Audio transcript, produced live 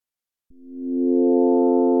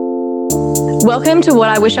Welcome to What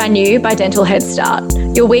I Wish I Knew by Dental Head Start,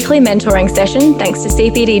 your weekly mentoring session thanks to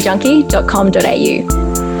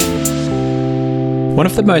cpdjunkie.com.au. One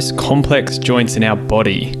of the most complex joints in our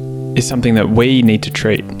body is something that we need to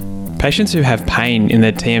treat. Patients who have pain in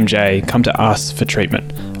their TMJ come to us for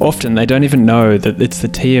treatment. Often they don't even know that it's the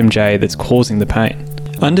TMJ that's causing the pain.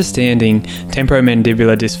 Understanding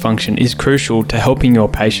temporomandibular dysfunction is crucial to helping your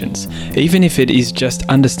patients, even if it is just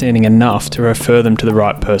understanding enough to refer them to the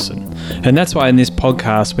right person. And that's why in this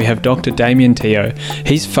podcast we have Dr Damian Teo.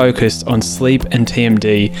 He's focused on sleep and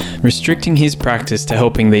TMD, restricting his practice to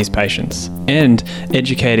helping these patients and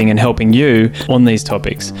educating and helping you on these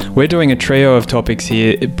topics. We're doing a trio of topics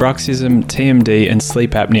here: bruxism, TMD and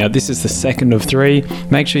sleep apnea. This is the second of 3.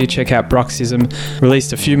 Make sure you check out bruxism,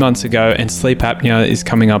 released a few months ago, and sleep apnea is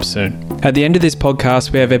coming up soon. At the end of this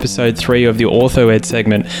podcast, we have episode 3 of the OrthoEd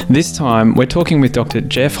segment. This time, we're talking with Dr.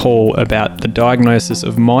 Jeff Hall about the diagnosis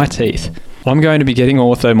of my teeth. I'm going to be getting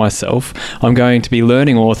ortho myself. I'm going to be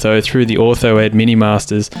learning ortho through the OrthoEd Mini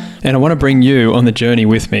Masters, and I want to bring you on the journey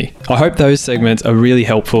with me. I hope those segments are really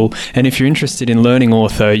helpful, and if you're interested in learning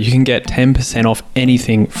ortho, you can get 10% off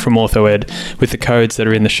anything from OrthoEd with the codes that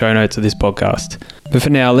are in the show notes of this podcast. But for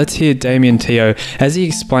now, let's hear Damian Teo as he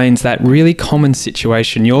explains that really common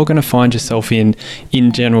situation you're going to find yourself in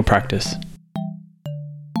general practice.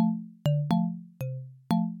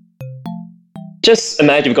 Just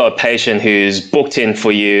imagine you've got a patient who's booked in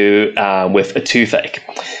for you with a toothache.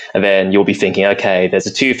 And then you'll be thinking, okay, there's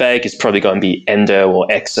a toothache. It's probably going to be endo or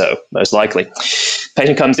exo, most likely.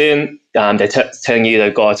 Patient comes in, they're telling you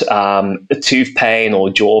they've got a tooth pain or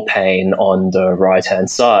jaw pain on the right-hand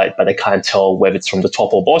side, but they can't tell whether it's from the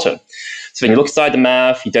top or bottom. So when you look inside the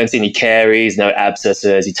mouth, you don't see any caries, no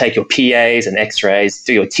abscesses. You take your PAs and x-rays,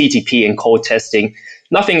 do your TTP and cold testing.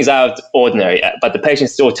 Nothing is out of the ordinary, but the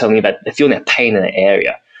patient's still telling you that they're feeling that pain in the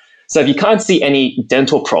area. So if you can't see any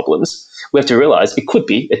dental problems, we have to realize it could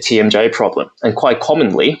be a TMJ problem. And quite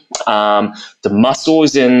commonly, the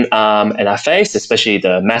muscles in our face, especially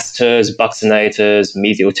the masseters, buccinators,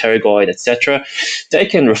 mesial pterygoid, etc., they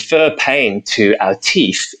can refer pain to our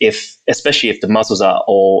teeth, especially if the muscles are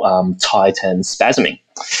all tight and spasming.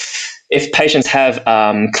 If patients have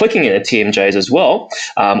clicking in the TMJs as well,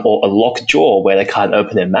 or a locked jaw where they can't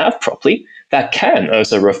open their mouth properly, that can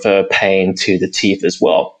also refer pain to the teeth as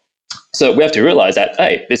well. So we have to realize that,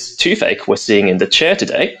 hey, this toothache we're seeing in the chair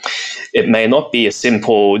today, it may not be a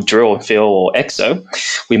simple drill and fill or exo.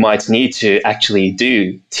 We might need to actually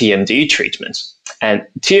do TMD treatment. And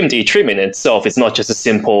TMD treatment in itself is not just a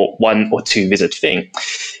simple 1 or 2 visit thing.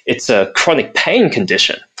 It's a chronic pain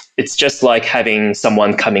condition. It's just like having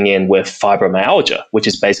someone coming in with fibromyalgia, which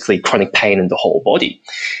is basically chronic pain in the whole body.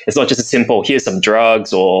 It's not just a simple, here's some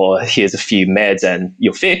drugs or here's a few meds and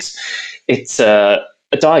you're fixed. It's a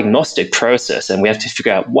diagnostic process, and we have to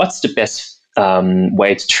figure out what's the best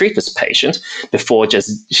way to treat this patient before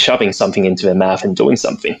just shoving something into their mouth and doing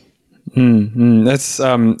something. That's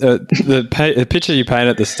the picture you paint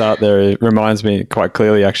at the start there. It reminds me quite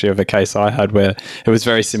clearly, actually, of a case I had where it was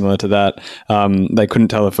very similar to that. They couldn't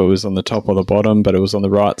tell if it was on the top or the bottom, but it was on the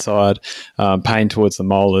right side. Pain towards the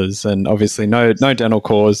molars, and obviously no dental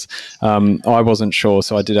cause. I wasn't sure,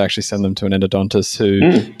 so I did actually send them to an endodontist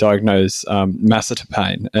who diagnosed masseter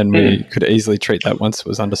pain, and we could easily treat that once it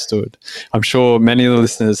was understood. I'm sure many of the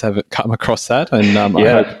listeners have come across that, and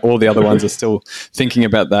I hope all the other ones are still thinking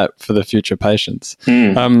about that for the future patients.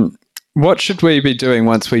 What should we be doing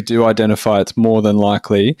once we do identify it's more than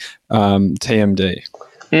likely TMD?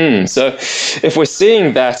 So if we're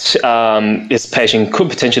seeing that this patient could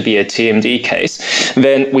potentially be a TMD case,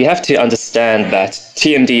 then we have to understand that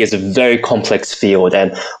TMD is a very complex field,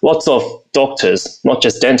 and lots of doctors, not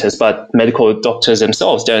just dentists, but medical doctors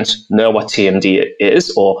themselves don't know what TMD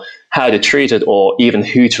is or how to treat it or even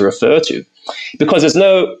who to refer to, because there's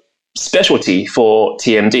no specialty for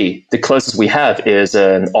TMD. The closest we have is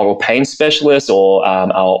an oral pain specialist or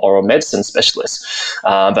our oral medicine specialist.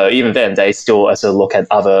 But even then, they still also look at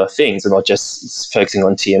other things and not just focusing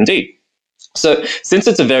on TMD. So since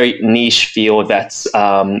it's a very niche field that's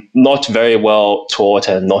not very well taught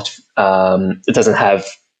and not it doesn't have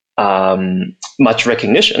much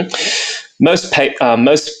recognition, most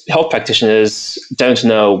health practitioners don't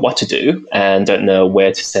know what to do and don't know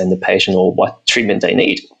where to send the patient or what treatment they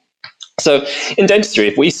need. So in dentistry,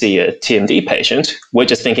 if we see a TMD patient, we're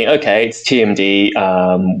just thinking, okay, it's TMD,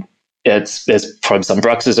 there's probably some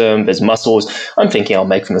bruxism, there's muscles. I'm thinking I'll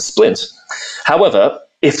make them a splint. However,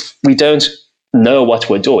 if we don't know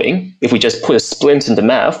what we're doing, if we just put a splint in the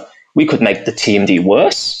mouth, we could make the TMD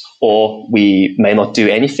worse, or we may not do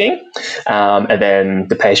anything. And then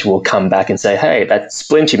the patient will come back and say, hey, that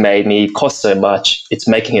splint you made me cost so much, it's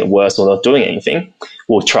making it worse or not doing anything.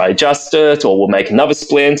 We'll try adjust it, or we'll make another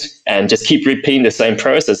splint and just keep repeating the same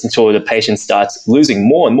process until the patient starts losing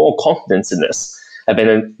more and more confidence in this. And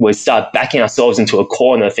then we start backing ourselves into a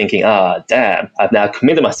corner thinking, damn, I've now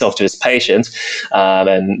committed myself to this patient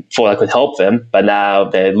and thought I could help them, but now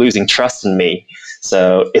they're losing trust in me.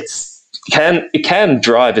 So it can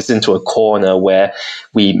drive us into a corner where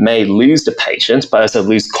we may lose the patient, but also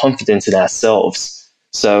lose confidence in ourselves.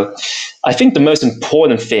 So I think the most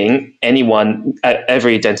important thing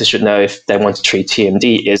every dentist should know if they want to treat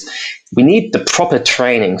TMD is we need the proper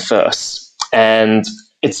training first. And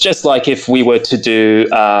it's just like if we were to do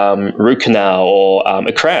root canal or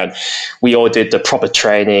a crown. We all did the proper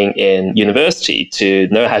training in university to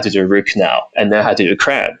know how to do a root canal and know how to do a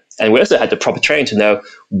crown. And we also had the proper training to know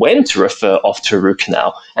when to refer off to a root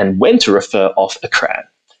canal and when to refer off a crown.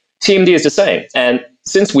 TMD is the same. And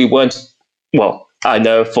since we weren't, well, I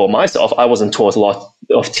know for myself, I wasn't taught a lot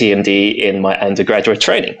of TMD in my undergraduate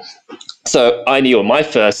training. So I knew in my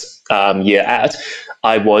first year out,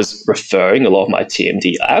 I was referring a lot of my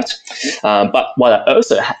TMD out. But what I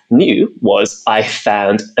also knew was I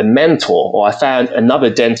found a mentor, or I found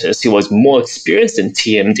another dentist who was more experienced in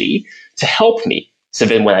TMD to help me. So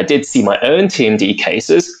then when I did see my own TMD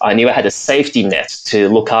cases, I knew I had a safety net to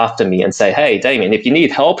look after me and say, hey, Damian, if you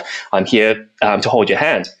need help, I'm here to hold your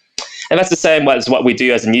hand. And that's the same as what we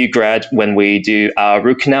do as a new grad when we do our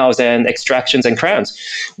root canals and extractions and crowns.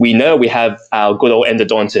 We know we have our good old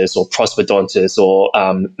endodontist or prosthodontist or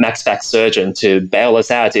max-back surgeon to bail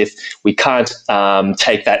us out if we can't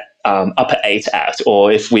take that upper 8 out,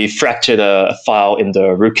 or if we fractured a file in the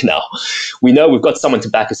root canal. We know we've got someone to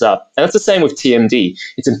back us up. And that's the same with TMD.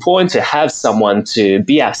 It's important to have someone to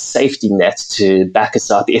be our safety net to back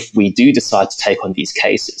us up if we do decide to take on these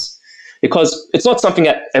cases. Because it's not something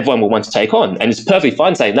that everyone will want to take on. And it's perfectly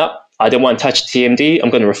fine saying, no, I don't want to touch TMD.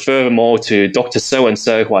 I'm going to refer them all to Dr.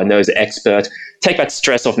 So-and-so, who I know is an expert. Take that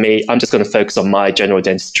stress off me. I'm just going to focus on my general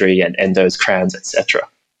dentistry and endos, crowns, etc.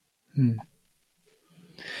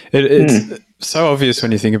 It's so obvious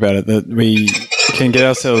when you think about it that we can get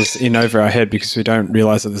ourselves in over our head because we don't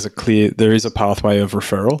realize that there is a pathway of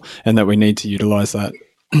referral and that we need to utilize that.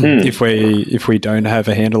 If we don't have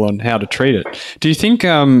a handle on how to treat it. Do you think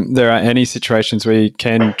there are any situations where you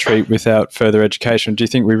can treat without further education? Do you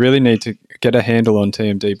think we really need to get a handle on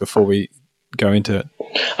TMD before we go into it?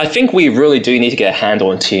 I think we really do need to get a handle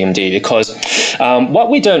on TMD because what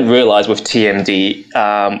we don't realize with TMD,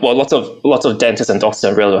 lots of dentists and doctors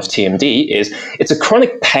don't realize with TMD is it's a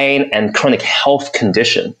chronic pain and chronic health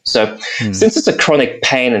condition. So since it's a chronic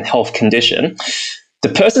pain and health condition, the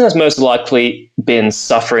person has most likely been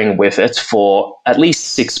suffering with it for at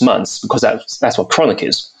least 6 months because that's what chronic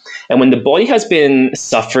is. And when the body has been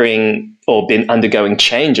suffering or been undergoing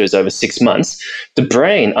changes over 6 months, the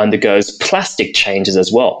brain undergoes plastic changes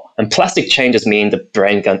as well. And plastic changes mean the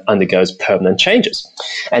brain undergoes permanent changes.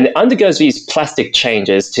 And it undergoes these plastic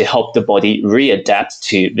changes to help the body readapt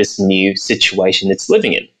to this new situation it's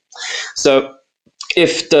living in. So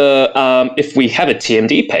if we have a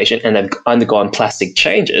TMD patient and they've undergone plastic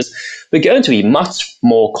changes, they're going to be much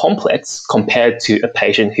more complex compared to a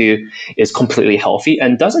patient who is completely healthy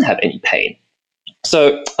and doesn't have any pain.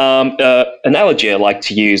 So analogy I like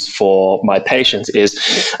to use for my patients is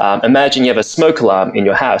imagine you have a smoke alarm in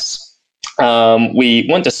your house. We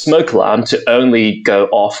want the smoke alarm to only go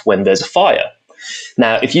off when there's a fire.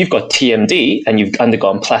 Now, if you've got TMD and you've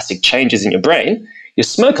undergone plastic changes in your brain, your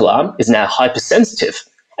smoke alarm is now hypersensitive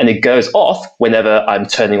and it goes off whenever I'm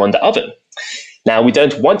turning on the oven. Now, we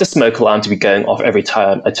don't want the smoke alarm to be going off every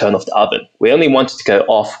time I turn off the oven. We only want it to go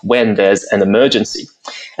off when there's an emergency.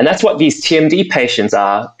 And that's what these TMD patients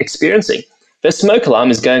are experiencing. Their smoke alarm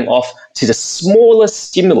is going off to the smallest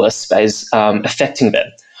stimulus that is affecting them.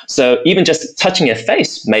 So even just touching their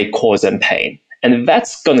face may cause them pain. And if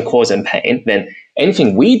that's going to cause them pain, then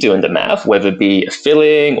anything we do in the mouth, whether it be a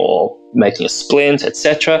filling or making a splint,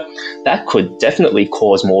 etc., that could definitely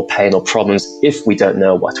cause more pain or problems if we don't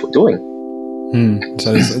know what we're doing.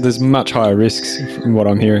 So there's much higher risks from what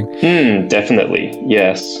I'm hearing. Definitely,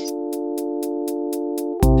 yes.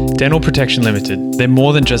 Dental Protection Limited, they're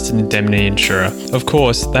more than just an indemnity insurer. Of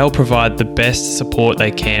course, they'll provide the best support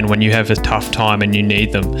they can when you have a tough time and you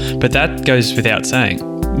need them, but that goes without saying.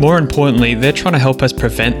 More importantly, they're trying to help us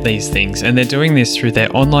prevent these things, and they're doing this through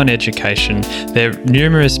their online education, their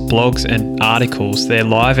numerous blogs and articles, their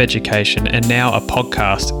live education, and now a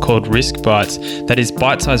podcast called Risk Bites that is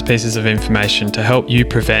bite-sized pieces of information to help you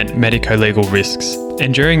prevent medico-legal risks.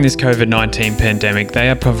 And during this COVID-19 pandemic, they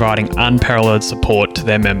are providing unparalleled support to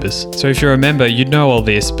their members. So if you're a member, you'd know all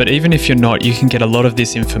this, but even if you're not, you can get a lot of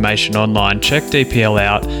this information online. Check DPL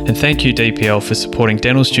out, and thank you DPL for supporting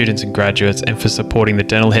dental students and graduates and for supporting the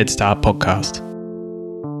Dental Head Start podcast.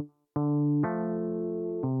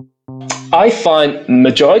 I find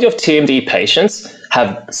majority of TMD patients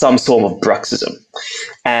have some sort of bruxism,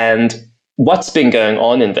 and what's been going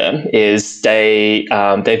on in them is they've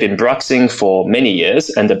been bruxing for many years,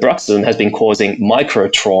 and the bruxism has been causing micro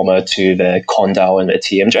trauma to their condyle and their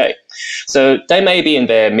TMJ. So they may be in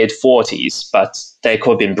their mid-40s, but they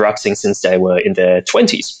could have been bruxing since they were in their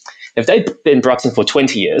 20s. If they've been bruxing for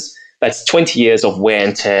 20 years, that's 20 years of wear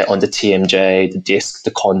and tear on the TMJ, the disc, the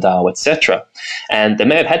condyle, etc. And they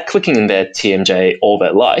may have had clicking in their TMJ all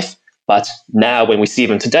their life, but now when we see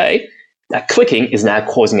them today, that clicking is now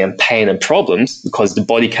causing them pain and problems because the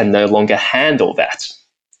body can no longer handle that.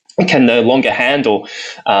 It can no longer handle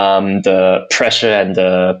the pressure and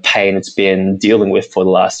the pain it's been dealing with for the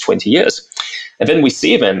last 20 years. And then we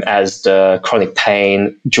see them as the chronic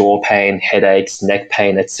pain, jaw pain, headaches, neck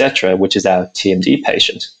pain, etc., which is our TMD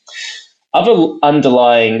patient. Other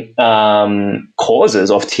underlying causes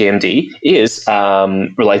of TMD is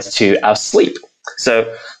related to our sleep.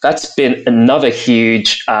 So that's been another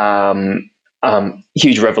huge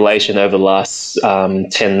revelation over the last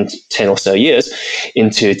 10 or so years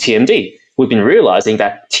into TMD. We've been realizing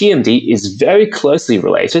that TMD is very closely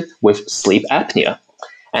related with sleep apnea.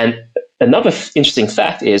 And another interesting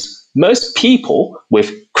fact is most people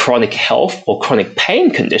with chronic health or chronic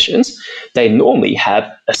pain conditions, they normally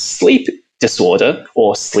have a sleep disorder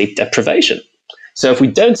or sleep deprivation. So if we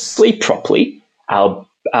don't sleep properly, our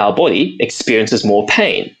body experiences more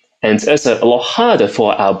pain. And it's also a lot harder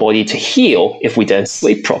for our body to heal if we don't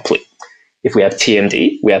sleep properly. If we have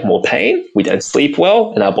TMD, we have more pain, we don't sleep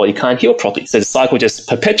well, and our body can't heal properly. So the cycle just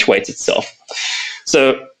perpetuates itself.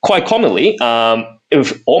 So quite commonly,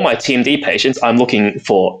 with all my TMD patients, I'm looking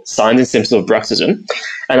for signs and symptoms of bruxism,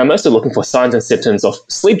 and I'm also looking for signs and symptoms of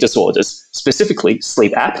sleep disorders, specifically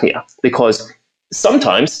sleep apnea, because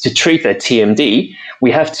sometimes to treat their TMD,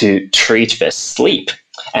 we have to treat their sleep.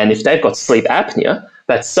 And if they've got sleep apnea,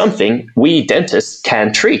 that's something we dentists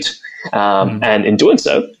can treat. And in doing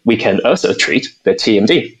so, we can also treat the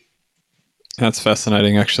TMD. That's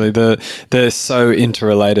fascinating, actually. They're so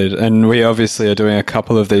interrelated, and we obviously are doing a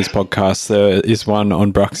couple of these podcasts. There is one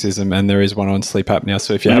on bruxism and there is one on sleep apnea.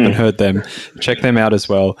 So if you haven't heard them, check them out as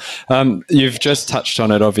well. You've just touched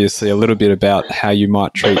on it, obviously, a little bit about how you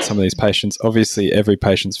might treat some of these patients. Obviously, every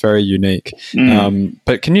patient's very unique.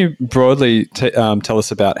 But can you broadly tell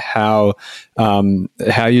us about how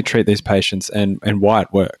you treat these patients and why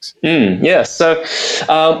it works? Yeah. So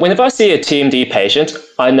whenever I see a TMD patient,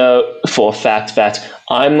 I know for a fact that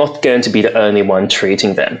I'm not going to be the only one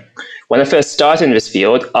treating them. When I first started in this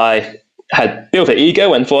field, I had built an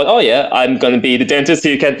ego and thought, oh yeah, I'm going to be the dentist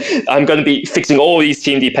I'm going to be fixing all these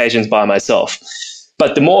TMD patients by myself.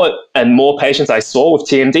 But the more and more patients I saw with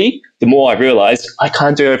TMD, the more I realized I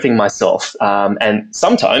can't do everything myself. And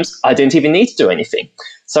sometimes I didn't even need to do anything.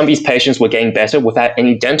 Some of these patients were getting better without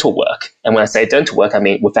any dental work. And when I say dental work, I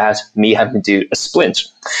mean without me having to do a splint.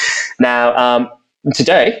 Now,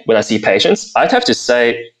 today, when I see patients, I'd have to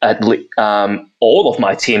say all of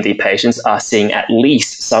my TMD patients are seeing at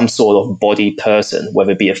least some sort of body person,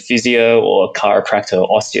 whether it be a physio or a chiropractor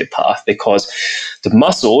or osteopath, because the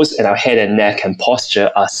muscles in our head and neck and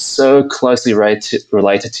posture are so closely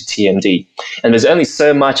related to TMD. And there's only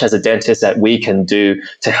so much as a dentist that we can do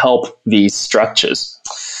to help these structures.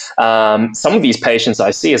 Some of these patients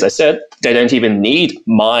I see, as I said, they don't even need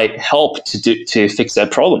my help to fix their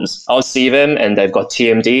problems. I'll see them and they've got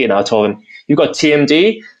TMD, and I'll tell them, you've got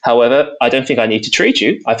TMD, however, I don't think I need to treat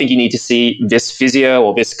you. I think you need to see this physio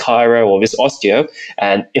or this chiro or this osteo,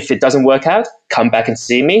 and if it doesn't work out, come back and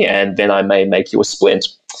see me, and then I may make you a splint.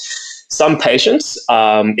 Some patients,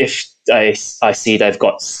 if I see they've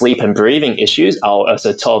got sleep and breathing issues, I'll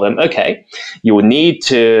also tell them, okay, you will need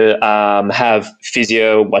to have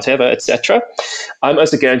physio, whatever, etc. I'm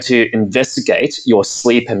also going to investigate your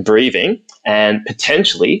sleep and breathing, and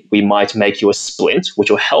potentially we might make you a splint, which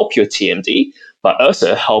will help your TMD, but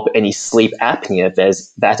also help any sleep apnea if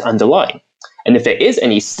there's that underlying. And if there is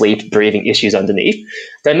any sleep breathing issues underneath,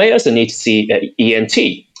 they may also need to see an ENT,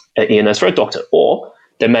 an ear, nose, throat doctor, or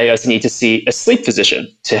they may also need to see a sleep physician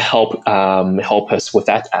to help us with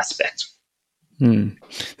that aspect.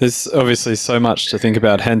 There's obviously so much to think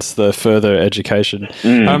about, hence the further education.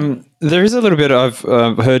 There is a little bit I've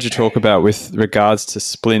heard you talk about with regards to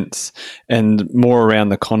splints and more around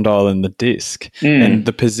the condyle and the disc and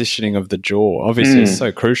the positioning of the jaw. Obviously, it's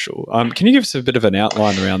so crucial. Can you give us a bit of an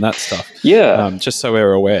outline around that stuff? Yeah. Just so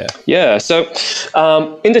we're aware. Yeah. So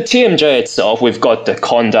in the TMJ itself, we've got the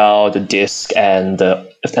condyle, the disc, and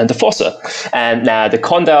the fossa. And now the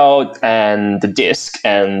condyle and the disc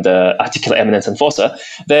and the articular eminence and fossa,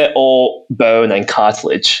 they're all bone and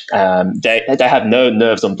cartilage. They have no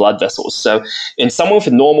nerves or blood vessels. So in someone with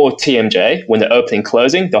a normal TMJ, when they're opening and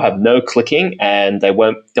closing, they'll have no clicking, and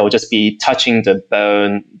they'll just be touching the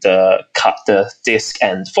bone, the disc,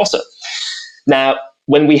 and fossa. Now,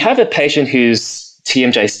 when we have a patient whose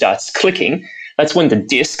TMJ starts clicking, that's when the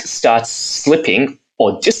disc starts slipping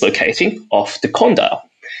or dislocating off the condyle.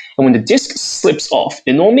 And when the disc slips off,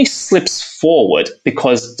 it normally slips forward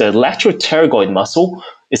because the lateral pterygoid muscle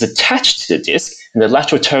is attached to the disc, and the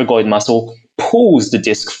lateral pterygoid muscle pulls the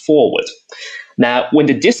disc forward. Now, when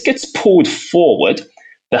the disc gets pulled forward,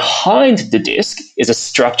 behind the disc is a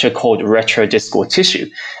structure called retrodiscal tissue.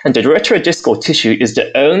 And the retrodiscal tissue is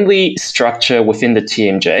the only structure within the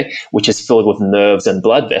TMJ which is filled with nerves and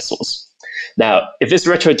blood vessels. Now, if this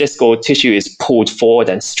retrodiscal tissue is pulled forward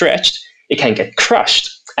and stretched, it can get crushed.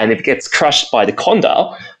 And if it gets crushed by the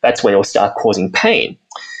condyle, that's when it will start causing pain.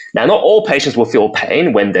 Now, not all patients will feel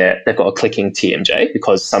pain when they've got a clicking TMJ,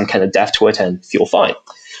 because some can adapt to it and feel fine.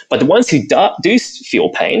 But the ones who do feel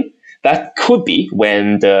pain, that could be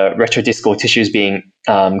when the retrodiscal tissue is being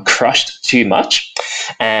crushed too much.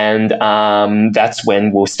 And that's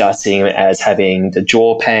when we'll start seeing it as having the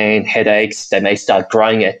jaw pain, headaches. They may start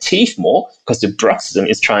grinding their teeth more because the bruxism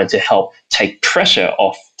is trying to help take pressure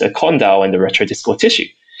off the condyle and the retrodiscal tissue.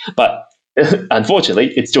 But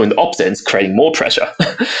unfortunately, it's doing the opposite. It's creating more pressure.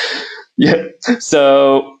 Yeah.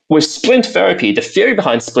 So with splint therapy, the theory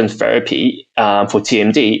behind splint therapy for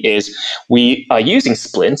TMD is we are using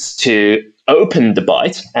splints to open the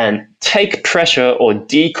bite and take pressure or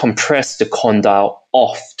decompress the condyle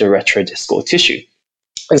off the retrodiscal tissue.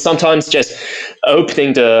 And sometimes just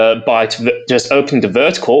opening the bite, just opening the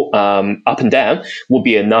vertical up and down will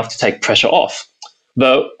be enough to take pressure off.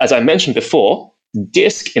 Though, as I mentioned before,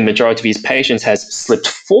 disc in majority of these patients has slipped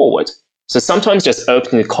forward. So sometimes just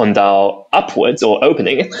opening the condyle upwards or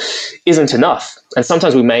opening it isn't enough. And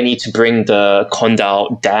sometimes we may need to bring the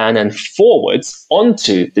condyle down and forwards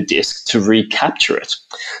onto the disc to recapture it.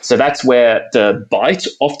 So that's where the bite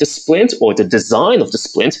of the splint or the design of the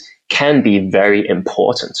splint can be very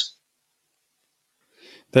important.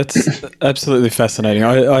 That's absolutely fascinating.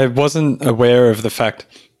 I wasn't aware of the fact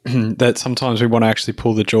that sometimes we want to actually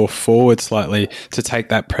pull the jaw forward slightly to take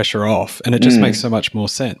that pressure off, and it just makes so much more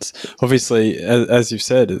sense. Obviously, as you've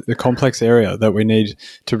said, the complex area that we need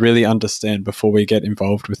to really understand before we get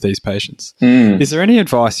involved with these patients. Is there any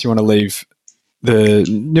advice you want to leave the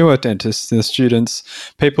newer dentists, the students,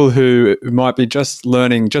 people who might be just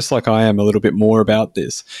learning, just like I am, a little bit more about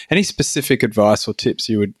this? Any specific advice or tips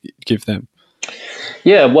you would give them?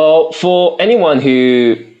 Yeah, well, for anyone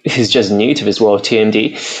who is just new to this world of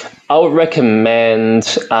TMD, I would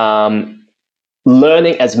recommend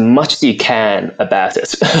learning as much as you can about it.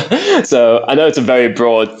 So I know it's a very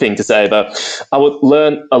broad thing to say, but I would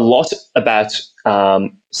learn a lot about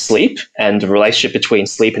sleep and the relationship between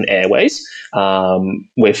sleep and airways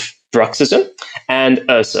with bruxism, and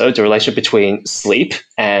also the relationship between sleep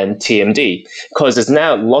and TMD, because there's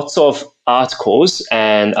now lots of articles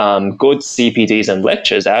and good CPDs and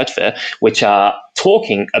lectures out there which are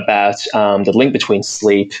talking about the link between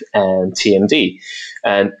sleep and TMD.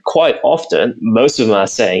 And quite often, most of them are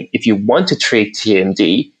saying, if you want to treat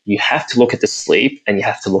TMD, you have to look at the sleep and you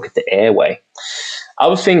have to look at the airway.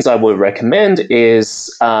 Other things I would recommend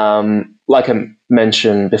is, like I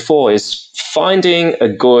mentioned before, is finding a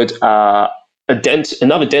good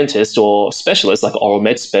another dentist or specialist, like oral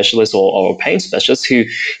med specialist or oral pain specialist, who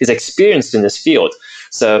is experienced in this field.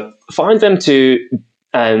 So find them to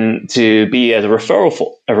be a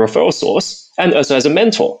referral source, and also as a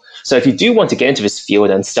mentor. So if you do want to get into this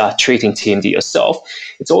field and start treating TMD yourself,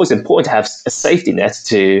 it's always important to have a safety net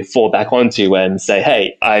to fall back onto and say,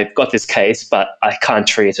 hey, I've got this case, but I can't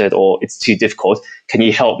treat it, or it's too difficult. Can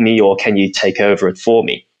you help me, or can you take over it for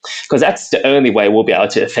me? Because that's the only way we'll be able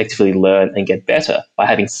to effectively learn and get better, by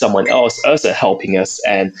having someone else also helping us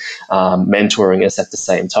and mentoring us at the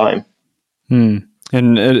same time.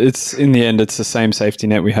 And it's, in the end, it's the same safety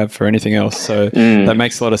net we have for anything else. So that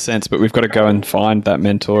makes a lot of sense, but we've got to go and find that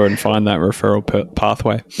mentor and find that referral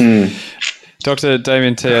pathway. Dr.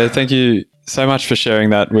 Damian Teo, thank you so much for sharing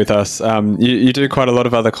that with us. You do quite a lot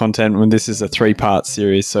of other content when this is a 3-part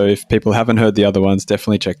series. So if people haven't heard the other ones,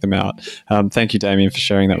 definitely check them out. Thank you, Damian, for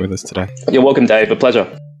sharing that with us today. You're welcome, Dave. A pleasure.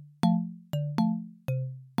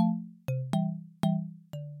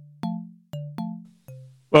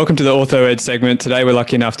 Welcome to the OrthoEd segment. Today we're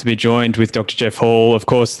lucky enough to be joined with Dr. Jeff Hall, of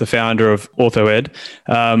course, the founder of OrthoEd.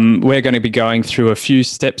 We're going to be going through a few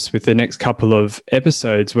steps with the next couple of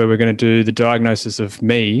episodes where we're going to do the diagnosis of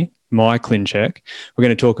my ClinCheck. We're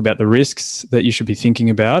going to talk about the risks that you should be thinking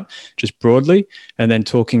about, just broadly, and then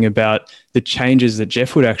talking about the changes that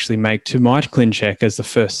Jeff would actually make to my ClinCheck as the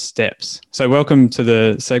first steps. So welcome to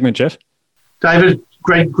the segment, Jeff. David,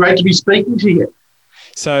 great to be speaking to you.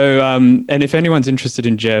 So, and if anyone's interested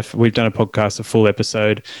in Jeff, we've done a podcast, a full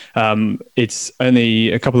episode. It's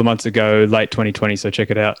only a couple of months ago, late 2020, so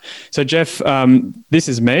check it out. So, Jeff, this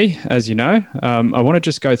is me, as you know. I want to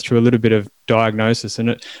just go through a little bit of diagnosis,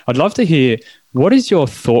 and I'd love to hear, what is your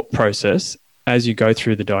thought process as you go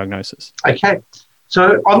through the diagnosis? Okay,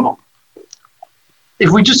 so if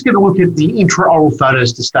we're just going to look at the intraoral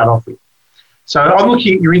photos to start off with. So I'm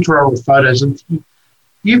looking at your intraoral photos, and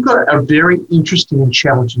you've got a very interesting and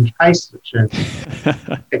challenging case.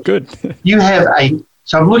 Good. You have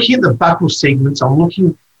so I'm looking at the buccal segments, I'm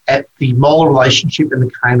looking at the molar relationship and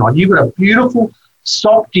the canine. You've got a beautiful,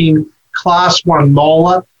 soft-in class 1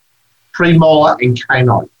 molar, premolar and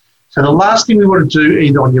canine. So the last thing we want to do,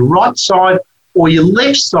 either on your right side or your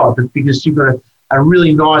left side, because you've got a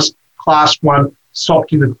really nice class 1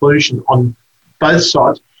 soft-in occlusion on both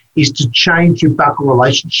sides, is to change your buccal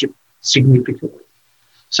relationship significantly.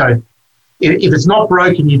 So if it's not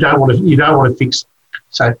broken, you don't want to fix it.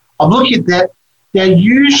 So I'm looking at that. Now,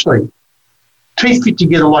 usually teeth fit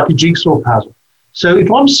together like a jigsaw puzzle. So if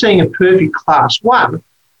I'm seeing a perfect class 1,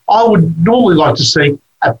 I would normally like to see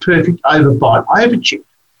a perfect overbite overcheck.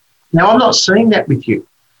 Now, I'm not seeing that with you.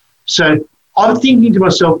 So I'm thinking to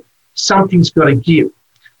myself, something's got to give.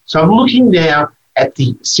 So I'm looking now at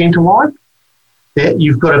the centre line. That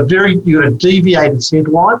you've got a deviated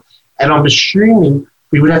centre line, and I'm assuming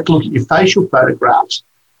we would have to look at your facial photographs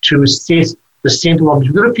to assess the centre line.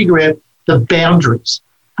 We've got to figure out the boundaries.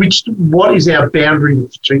 What is our boundary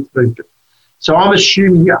with the tooth movement? So I'm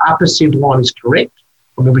assuming your upper centre line is correct.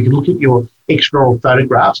 I mean, we can look at your extraoral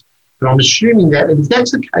photographs, but I'm assuming that, and if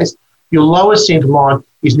that's the case, your lower centre line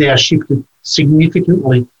is now shifted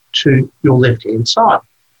significantly to your left-hand side.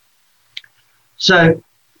 So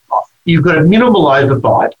you've got a minimal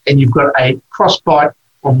overbite and you've got a crossbite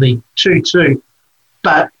on the 2-2,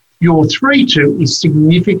 but your 3-2 is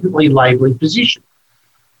significantly labelling position.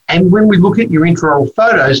 And when we look at your intraoral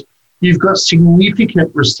photos, you've got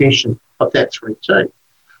significant recession of that 3-2.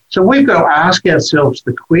 So we've got to ask ourselves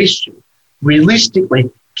the question,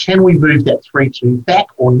 realistically, can we move that 3-2 back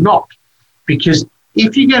or not? Because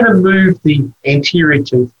if you're going to move the anterior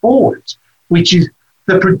tooth forwards, which is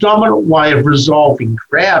the predominant way of resolving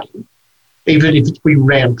crowding, even if we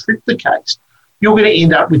round trip the case, you're going to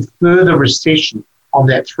end up with further recession on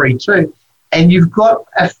that 3-2. And you've got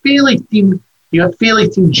a fairly thin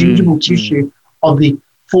gingival tissue on the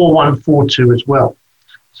 4-1, 4-2 as well.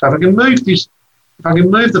 So if I can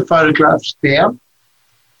move the photographs down,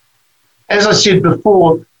 as I said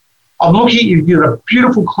before, I'm looking at you, you've got a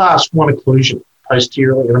beautiful class 1 occlusion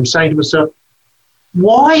posteriorly, and I'm saying to myself,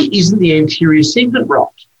 why isn't the anterior segment right?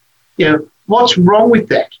 What's wrong with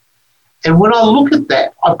that? And when I look at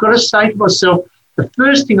that, I've got to say to myself, the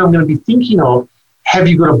first thing I'm going to be thinking of, have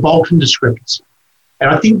you got a Bolton discrepancy?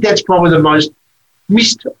 And I think that's probably the most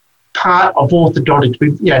missed part of orthodontics.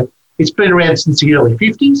 It's been around since the early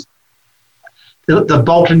 50s, the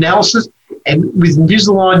Bolton analysis. And with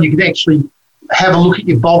Invisalign, you can actually have a look at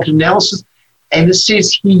your Bolton analysis, and it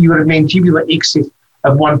says here you've got a mandibular excess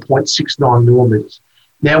of 1.69 millimetres.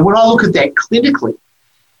 Now, when I look at that clinically,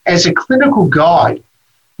 as a clinical guide,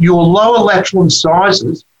 your lower lateral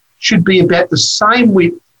incisors should be about the same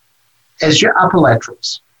width as your upper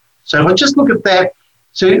laterals. So if I just look at that,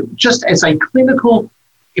 so just as a clinical,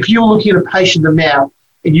 if you're looking at a patient in the mouth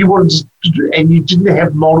and and you didn't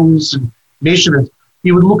have models and measurements,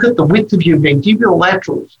 you would look at the width of your mandibular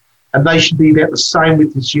laterals and they should be about the same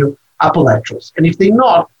width as your upper laterals. And if they're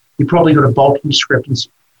not, you've probably got a Bolton discrepancy.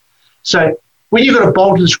 So when you've got a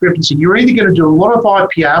Bolton discrepancy, you're either going to do a lot of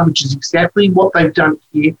IPR, which is exactly what they've done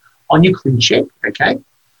here on your ClinCheck, okay?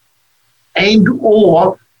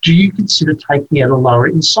 Or do you consider taking out a lower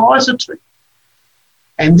incisor tooth?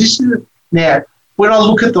 And this is, now, when I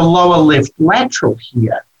look at the lower left lateral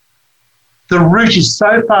here, the root is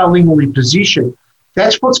so far lingually positioned,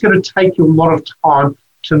 that's what's going to take you a lot of time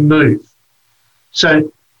to move. So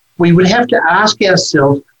we would have to ask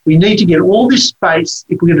ourselves, we need to get all this space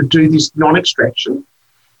if we're going to do this non-extraction.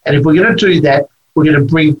 And if we're going to do that, we're going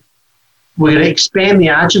to expand the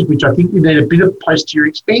arches, which I think we need a bit of posterior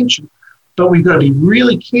expansion. But we've got to be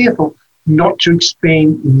really careful not to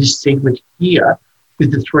expand in this segment here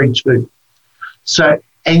with the 3-2. So,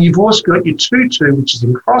 and you've also got your 2-2, which is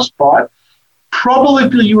in crossbite,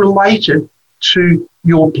 probably related to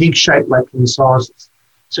your peg-shaped lateral incisors.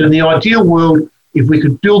 So in the ideal world, if we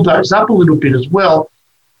could build those up a little bit as well,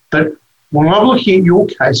 but when I'm looking at your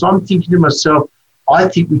case, I'm thinking to myself, I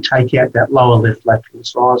think we take out that lower left lateral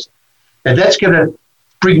incisor. Now that's going to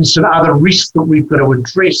bring some other risks that we've got to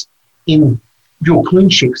address in your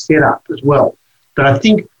ClinCheck setup as well. But I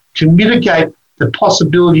think to mitigate the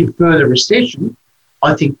possibility of further recession,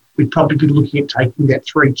 I think we'd probably be looking at taking that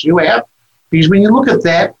 3-2 out. Because when you look at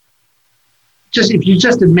that, if you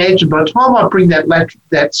just imagine by the time I bring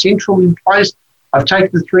that central in place, I've taken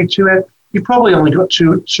the 3-2 out, you've probably only got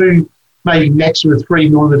two, maybe maximum 3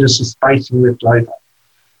 millimetres of spacing left over.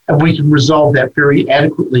 And we can resolve that very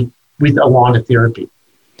adequately with aligner therapy.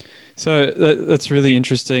 So that's really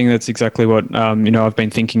interesting. That's exactly what I've been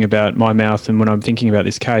thinking about my mouth, and when I'm thinking about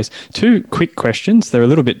this case. 2 quick questions. They're a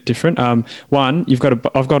little bit different. One,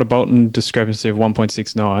 I've got a Bolton discrepancy of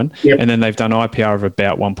 1.69, yep. And then they've done IPR of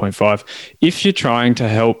about 1.5. If you're trying to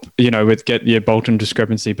help, with get your Bolton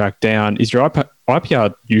discrepancy back down, is your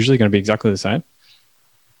IPR usually going to be exactly the same?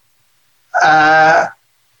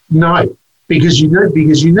 No, because you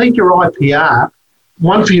need your IPR.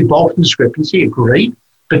 1 for your Bolton discrepancy, agreed.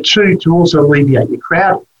 But 2, to also alleviate your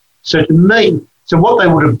crowding. So to me, what they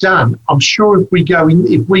would have done, I'm sure if we go in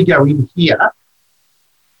here,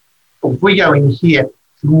 and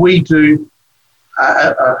we do,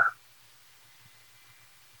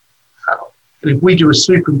 if we do a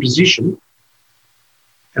superimposition,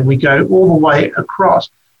 and we go all the way across,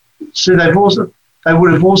 so they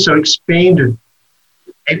would have also expanded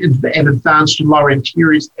and advanced to lower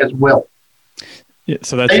anteriors as well. Yeah,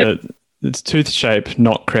 so it's tooth shape,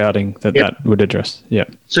 not crowding that would address. Yeah.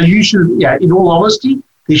 So you should, in all honesty,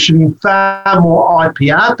 there should be far more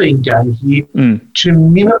IPR being done here to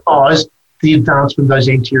minimise the advancement of those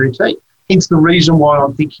anterior teeth. Hence the reason why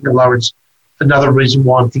I'm thinking of lower incisor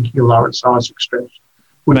extraction.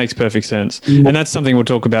 Makes perfect sense. And that's something we'll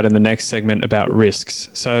talk about in the next segment about risks.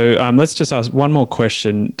 So let's just ask one more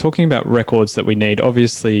question. Talking about records that we need,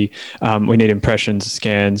 obviously we need impressions,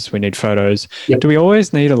 scans, we need photos. Yep. Do we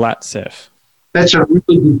always need a LAT-CEF? That's a really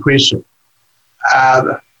good question.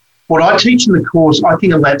 What I teach in the course, I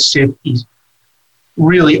think a LAT-CEF is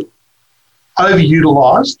really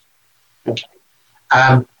overutilised. Okay.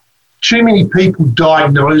 Too many people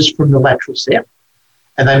diagnose from the lateral CEF.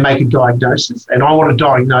 And they make a diagnosis, and I want to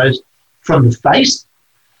diagnose from the face.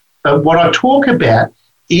 But what I talk about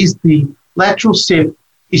is the lateral CEF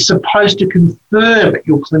is supposed to confirm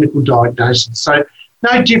your clinical diagnosis. So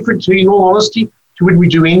no different to, in all honesty, to when we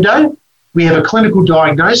do endo. We have a clinical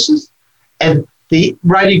diagnosis, and the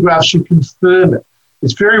radiograph should confirm it.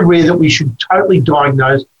 It's very rare that we should totally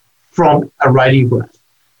diagnose from a radiograph,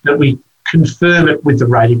 that we confirm it with the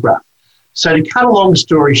radiograph. So to cut a long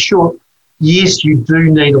story short, yes, you do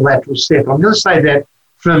need a lateral CEF. I'm going to say that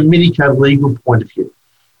from a medico-legal point of view,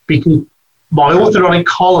 because my orthodontic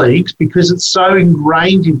colleagues, because it's so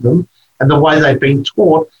ingrained in them and the way they've been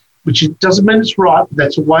taught, which it doesn't mean it's right, but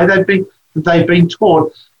that's the way they've been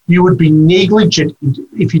taught, you would be negligent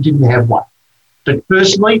if you didn't have one. But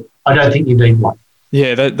personally, I don't think you need one.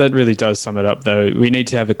 Yeah, that really does sum it up, though. We need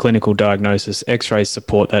to have a clinical diagnosis. X-rays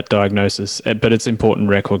support that diagnosis, but it's important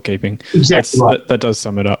record keeping. Exactly right. That does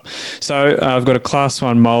sum it up. So I've got a class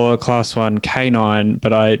 1 molar, class 1 canine,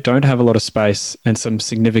 but I don't have a lot of space and some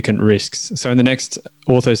significant risks. So in the next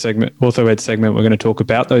ortho-ed segment, we're going to talk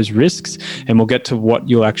about those risks, and we'll get to what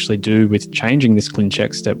you'll actually do with changing this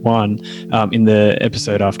ClinCheck step 1 in the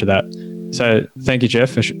episode after that. So thank you,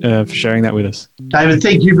 Jeff, for sharing that with us. David,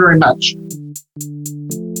 thank you very much.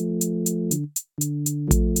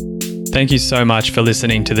 Thank you so much for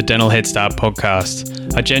listening to the Dental Head Start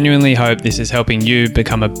podcast. I genuinely hope this is helping you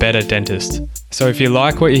become a better dentist. So if you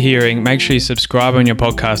like what you're hearing, make sure you subscribe on your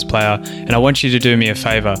podcast player, and I want you to do me a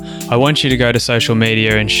favour. I want you to go to social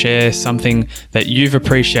media and share something that you've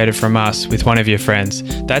appreciated from us with one of your friends.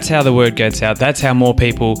 That's how the word gets out. That's how more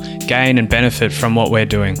people gain and benefit from what we're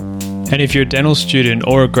doing. And if you're a dental student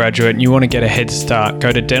or a graduate and you want to get a head start,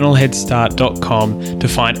 go to dentalheadstart.com to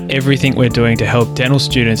find everything we're doing to help dental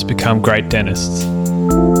students become great dentists.